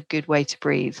mouth is a good way to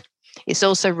breathe. It's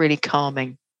also really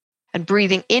calming. And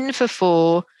breathing in for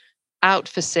 4, out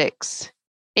for 6,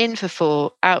 in for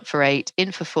 4, out for 8,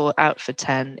 in for 4, out for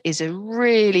 10 is a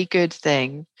really good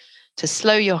thing to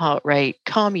slow your heart rate,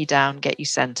 calm you down, get you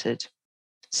centered.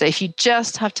 So if you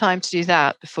just have time to do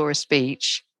that before a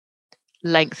speech,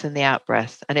 lengthen the out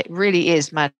breath. And it really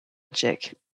is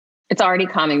magic. It's already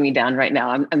calming me down right now.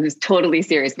 I'm just totally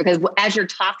serious because as you're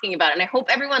talking about it, and I hope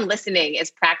everyone listening is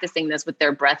practicing this with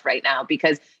their breath right now,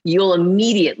 because you'll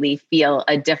immediately feel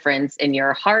a difference in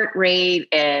your heart rate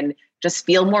and just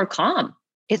feel more calm.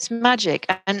 It's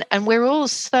magic. And we're all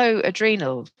so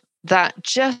adrenal that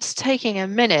just taking a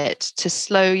minute to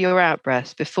slow your out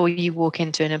breath before you walk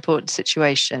into an important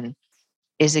situation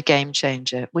is a game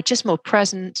changer. We're just more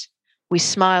present. We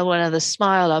smile, one another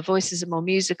smile. Our voices are more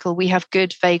musical. We have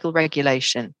good vagal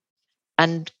regulation.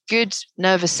 And good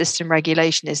nervous system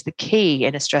regulation is the key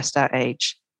in a stressed out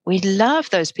age. We love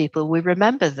those people. We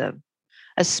remember them.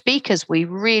 As speakers, we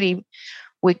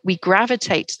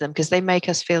gravitate to them because they make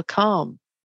us feel calm.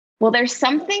 Well, there's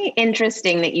something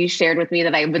interesting that you shared with me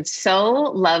that I would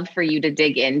so love for you to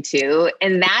dig into.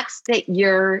 And that's that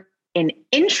you're an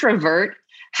introvert.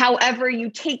 However,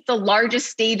 you take the largest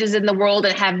stages in the world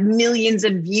and have millions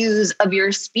of views of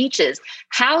your speeches.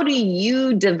 How do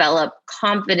you develop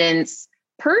confidence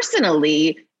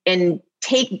personally and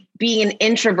take being an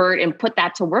introvert and put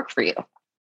that to work for you?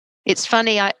 It's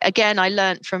funny. I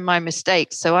learned from my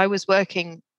mistakes. So I was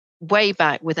working way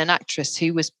back with an actress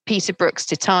who was Peter Brook's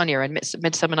Titania in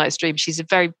Midsummer Night's Dream. She's a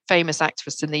very famous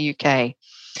actress in the UK.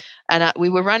 And we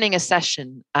were running a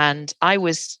session and I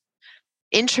was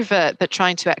introvert, but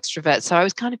trying to extrovert. So I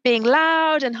was kind of being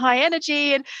loud and high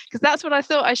energy, and because that's what I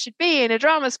thought I should be in a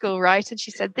drama school, right? And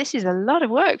she said, "This is a lot of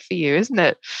work for you, isn't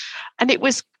it?" And it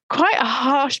was quite a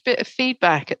harsh bit of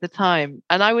feedback at the time.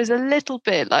 And I was a little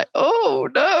bit like, oh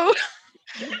no.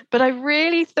 But I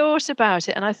really thought about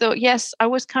it and I thought, yes, I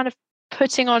was kind of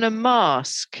putting on a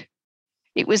mask.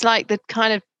 It was like the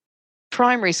kind of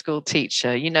primary school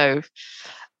teacher, you know.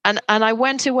 And I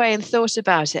went away and thought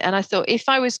about it. And I thought, if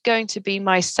I was going to be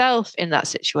myself in that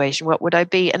situation, what would I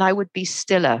be? And I would be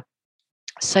stiller.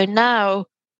 So now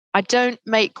I don't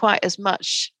make quite as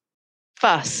much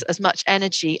fuss, as much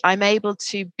energy. I'm able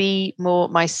to be more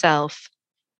myself.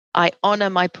 I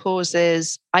honor my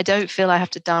pauses. I don't feel I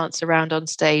have to dance around on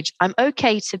stage. I'm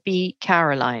okay to be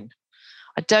Caroline.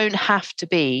 I don't have to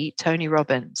be Tony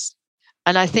Robbins.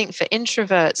 And I think for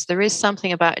introverts, there is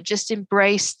something about just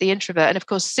embrace the introvert. And of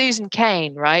course, Susan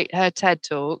Cain, right? Her TED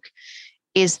Talk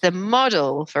is the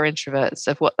model for introverts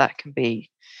of what that can be.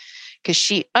 Because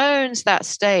she owns that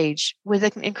stage with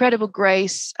an incredible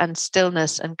grace and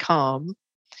stillness and calm.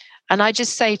 And I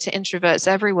just say to introverts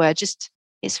everywhere,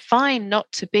 it's fine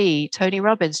not to be Tony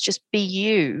Robbins, just be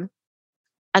you.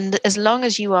 And as long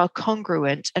as you are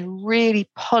congruent and really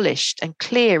polished and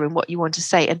clear in what you want to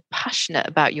say and passionate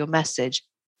about your message,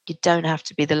 you don't have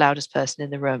to be the loudest person in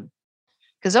the room.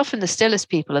 Because often the stillest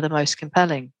people are the most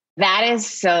compelling. That is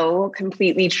so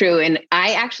completely true. And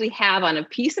I actually have on a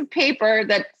piece of paper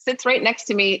that sits right next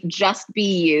to me, just be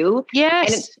you.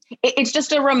 Yes. And it's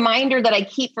just a reminder that I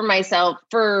keep for myself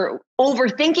for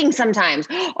overthinking sometimes.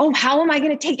 Oh, how am I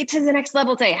going to take it to the next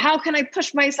level today? How can I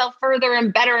push myself further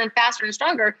and better and faster and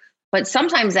stronger? But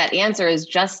sometimes that answer is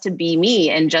just to be me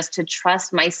and just to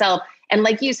trust myself. And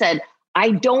like you said,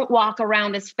 I don't walk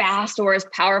around as fast or as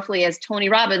powerfully as Tony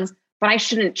Robbins, but I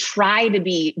shouldn't try to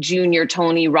be junior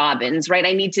Tony Robbins, right?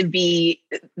 I need to be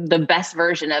the best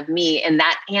version of me. And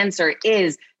that answer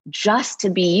is just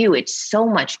to be you. It's so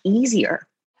much easier.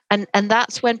 And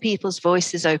that's when people's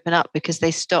voices open up because they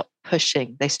stop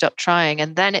pushing, they stop trying.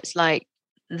 And then it's like,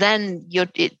 then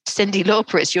Cyndi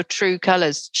Lauper, it's your true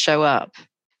colors show up.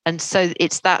 And so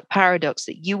it's that paradox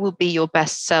that you will be your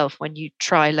best self when you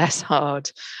try less hard.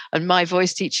 And my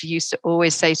voice teacher used to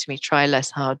always say to me, try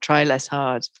less hard, try less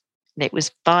hard. And it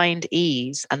was find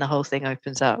ease and the whole thing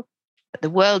opens up. But the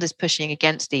world is pushing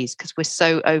against ease because we're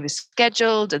so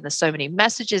overscheduled and there's so many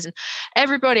messages and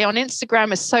everybody on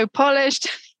Instagram is so polished.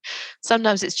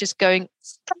 Sometimes it's just going,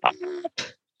 stop.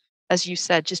 As you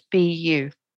said, just be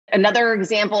you. Another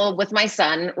example with my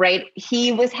son, right?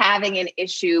 He was having an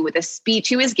issue with a speech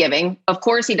he was giving. Of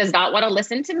course, he does not want to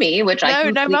listen to me, which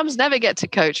No, mums never get to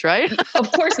coach, right?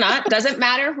 Of course not. Doesn't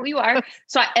matter who you are.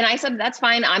 And I said, that's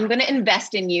fine. I'm going to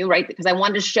invest in you, right? Because I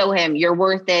wanted to show him you're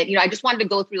worth it. You know, I just wanted to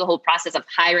go through the whole process of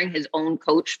hiring his own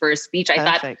coach for a speech. I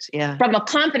thought, from a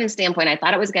confidence standpoint, I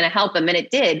thought it was going to help him, and it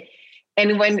did.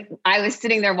 And when I was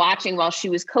sitting there watching while she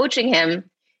was coaching him,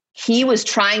 he was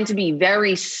trying to be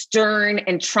very stern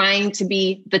and trying to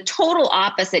be the total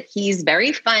opposite. He's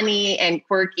very funny and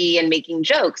quirky and making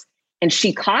jokes. And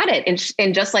she caught it.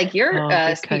 And just like your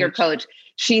speaker coach,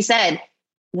 she said,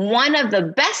 one of the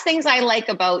best things I like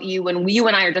about you when you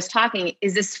and I are just talking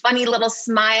is this funny little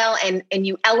smile and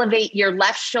you elevate your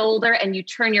left shoulder and you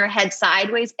turn your head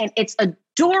sideways. And it's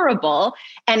adorable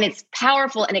and it's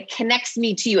powerful and it connects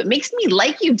me to you. It makes me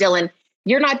like you, Dylan.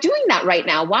 You're not doing that right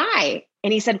now. Why?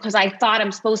 And he said, because I thought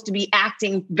I'm supposed to be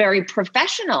acting very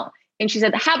professional. And she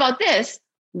said, how about this?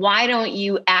 Why don't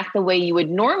you act the way you would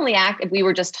normally act if we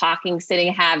were just talking,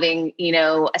 sitting, having,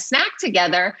 a snack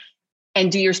together,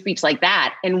 and do your speech like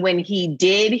that? And when he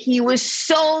did, he was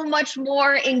so much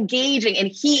more engaging, and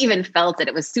he even felt it.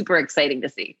 It was super exciting to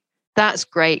see. That's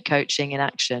great coaching in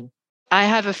action. I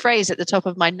have a phrase at the top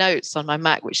of my notes on my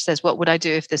Mac, which says, what would I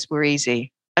do if this were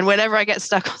easy? And whenever I get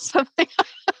stuck on something,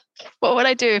 what would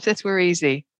I do if this were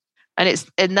easy?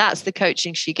 And that's the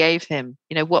coaching she gave him.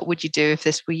 What would you do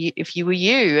if you were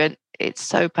you? And it's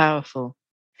so powerful.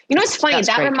 It's funny.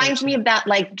 That reminds me of that,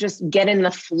 like, just get in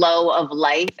the flow of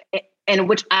life, and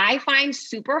which I find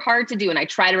super hard to do. And I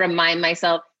try to remind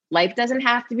myself, life doesn't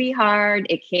have to be hard.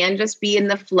 It can just be in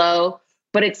the flow.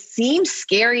 But it seems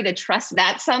scary to trust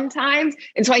that sometimes.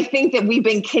 And so I think that we've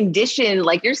been conditioned,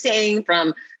 like you're saying,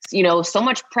 from, so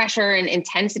much pressure and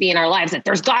intensity in our lives, that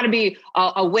there's got to be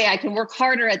a way I can work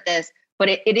harder at this. But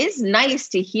it is nice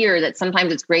to hear that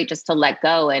sometimes it's great just to let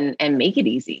go and make it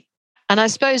easy. And I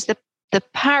suppose the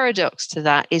paradox to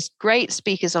that is great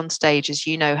speakers on stage, as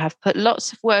you know, have put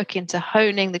lots of work into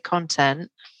honing the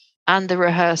content and the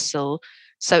rehearsal.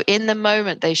 So in the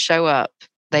moment they show up,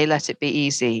 they let it be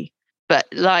easy. But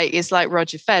it's like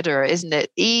Roger Federer, isn't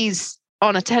it? Ease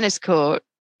on a tennis court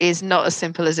is not as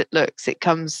simple as it looks. It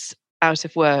comes out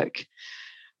of work.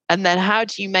 And then how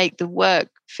do you make the work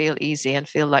feel easy and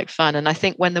feel like fun? And I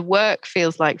think when the work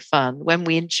feels like fun, when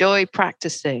we enjoy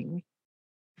practicing,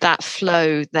 that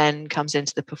flow then comes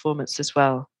into the performance as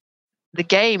well. The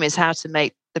game is how to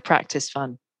make the practice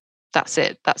fun. That's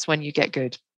it. That's when you get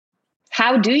good.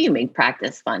 How do you make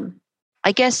practice fun?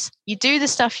 I guess you do the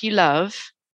stuff you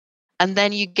love, and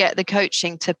then you get the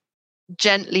coaching to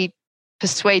gently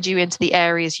persuade you into the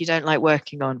areas you don't like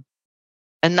working on.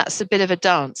 And that's a bit of a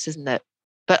dance, isn't it?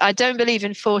 But I don't believe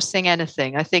in forcing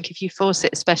anything. I think if you force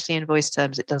it, especially in voice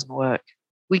terms, it doesn't work.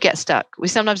 We get stuck. We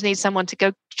sometimes need someone to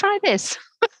go, try this.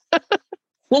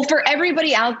 Well, for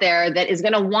everybody out there that is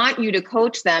going to want you to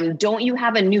coach them, don't you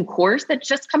have a new course that's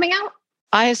just coming out?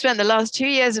 I have spent the last 2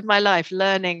 years of my life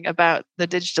learning about the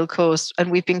digital course,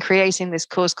 and we've been creating this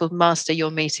course called Master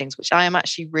Your Meetings, which I am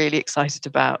actually really excited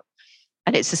about.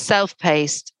 And it's a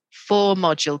self-paced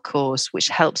 4-module course which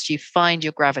helps you find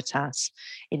your gravitas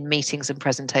in meetings and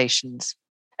presentations.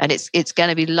 And it's going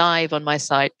to be live on my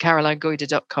site,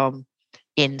 carolinegoyder.com,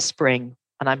 in spring.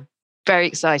 And I'm very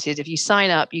excited. If you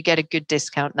sign up, you get a good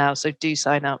discount now. So do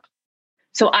sign up.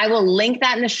 So I will link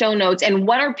that in the show notes. And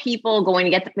what are people going to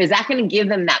get? Is that going to give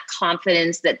them that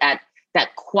confidence, that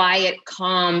quiet,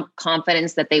 calm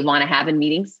confidence that they want to have in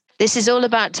meetings? This is all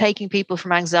about taking people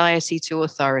from anxiety to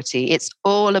authority. It's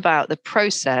all about the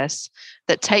process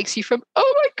that takes you from,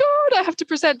 oh my God, I have to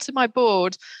present to my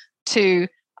board, to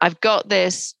I've got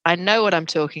this, I know what I'm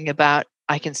talking about,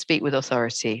 I can speak with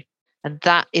authority. And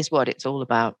that is what it's all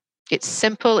about. It's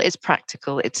simple, it's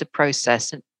practical, it's a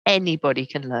process, and anybody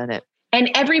can learn it. And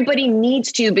everybody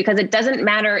needs to, because it doesn't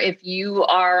matter if you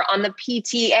are on the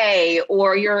PTA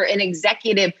or you're an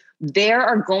executive. There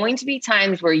are going to be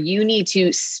times where you need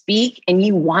to speak and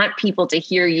you want people to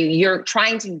hear you. You're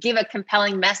trying to give a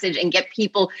compelling message and get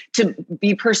people to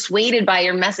be persuaded by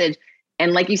your message.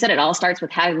 And like you said, it all starts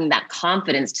with having that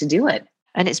confidence to do it.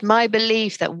 And it's my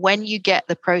belief that when you get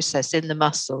the process in the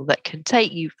muscle that can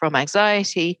take you from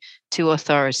anxiety to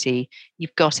authority,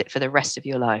 you've got it for the rest of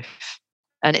your life.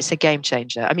 And it's a game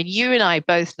changer. I mean, you and I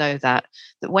both know that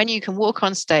when you can walk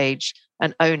on stage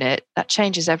and own it, that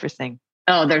changes everything.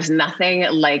 Oh, there's nothing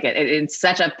like it. It's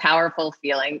such a powerful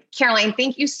feeling. Caroline,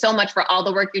 thank you so much for all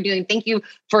the work you're doing. Thank you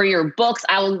for your books.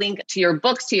 I will link to your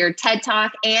books, to your TED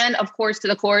Talk, and of course to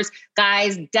the course.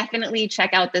 Guys, definitely check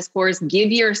out this course.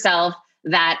 Give yourself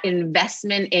that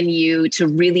investment in you to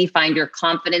really find your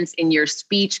confidence in your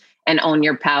speech and own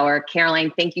your power.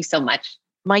 Caroline, thank you so much.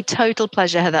 My total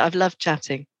pleasure, Heather. I've loved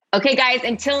chatting. Okay, guys,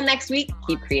 until next week,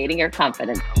 keep creating your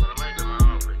confidence.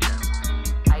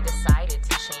 I decided to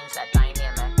change that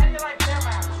dynamic.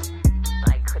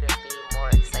 I couldn't be more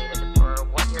excited for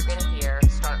what you're going to hear,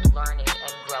 start learning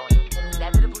and growing.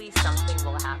 Inevitably, something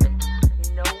will happen.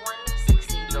 No one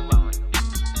succeeds alone.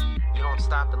 You don't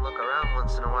stop and look around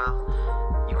once in a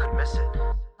while, you could miss it.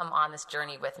 Come on this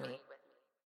journey with me.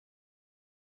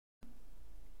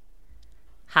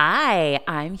 Hi,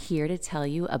 I'm here to tell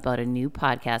you about a new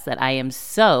podcast that I am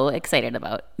so excited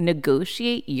about,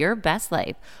 Negotiate Your Best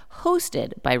Life,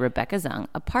 hosted by Rebecca Zung,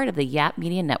 a part of the Yap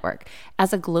Media Network.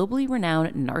 As a globally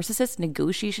renowned narcissist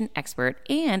negotiation expert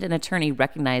and an attorney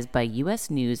recognized by U.S.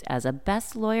 News as a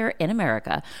best lawyer in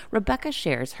America, Rebecca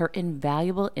shares her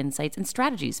invaluable insights and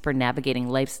strategies for navigating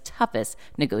life's toughest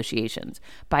negotiations.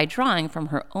 By drawing from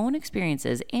her own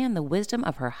experiences and the wisdom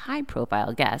of her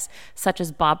high-profile guests, such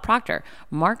as Bob Proctor,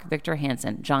 Mark Victor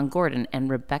Hansen, John Gordon, and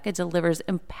Rebecca delivers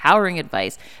empowering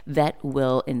advice that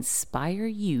will inspire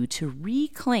you to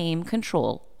reclaim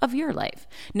control of your life.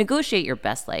 Negotiate Your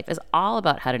Best Life is all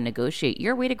about how to negotiate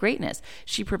your way to greatness.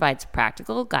 She provides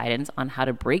practical guidance on how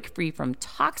to break free from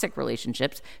toxic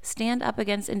relationships, stand up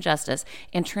against injustice,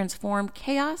 and transform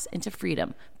chaos into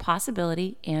freedom,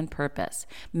 possibility, and purpose.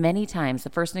 Many times, the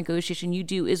first negotiation you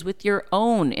do is with your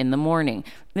own in the morning.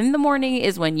 In the morning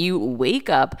is when you wake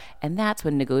up, and that's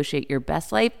when Negotiate Your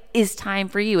Best Life is time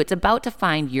for you. It's about to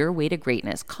find your way to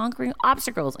greatness, conquering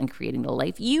obstacles and creating the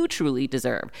life you truly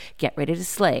deserve. Get ready to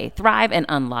slay, thrive, and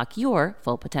unlock your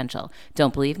full potential.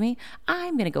 Don't believe me?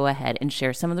 I'm going to go ahead and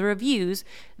share some of the reviews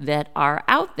that are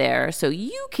out there so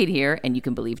you can hear and you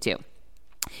can believe too.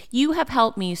 You have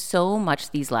helped me so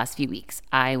much these last few weeks.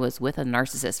 I was with a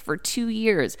narcissist for 2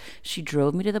 years. She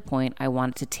drove me to the point I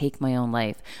wanted to take my own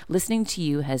life. Listening to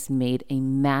you has made a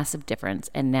massive difference,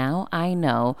 and now I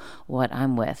know what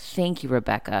I'm with. Thank you,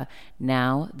 Rebecca.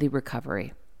 Now the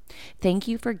recovery. Thank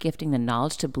you for gifting the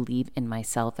knowledge to believe in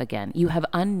myself again. You have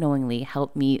unknowingly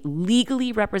helped me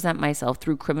legally represent myself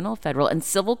through criminal, federal, and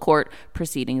civil court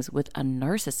proceedings with a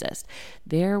narcissist.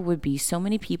 There would be so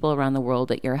many people around the world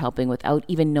that you're helping without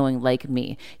even knowing, like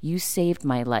me. You saved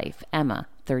my life. Emma,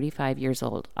 35 years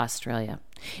old, Australia.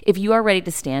 If you are ready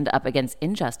to stand up against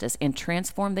injustice and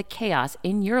transform the chaos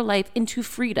in your life into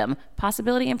freedom,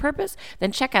 possibility, and purpose,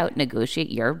 then check out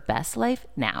Negotiate Your Best Life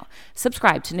now.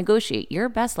 Subscribe to Negotiate Your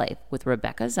Best Life with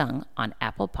Rebecca Zung on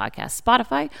Apple Podcasts,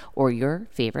 Spotify, or your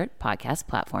favorite podcast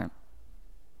platform.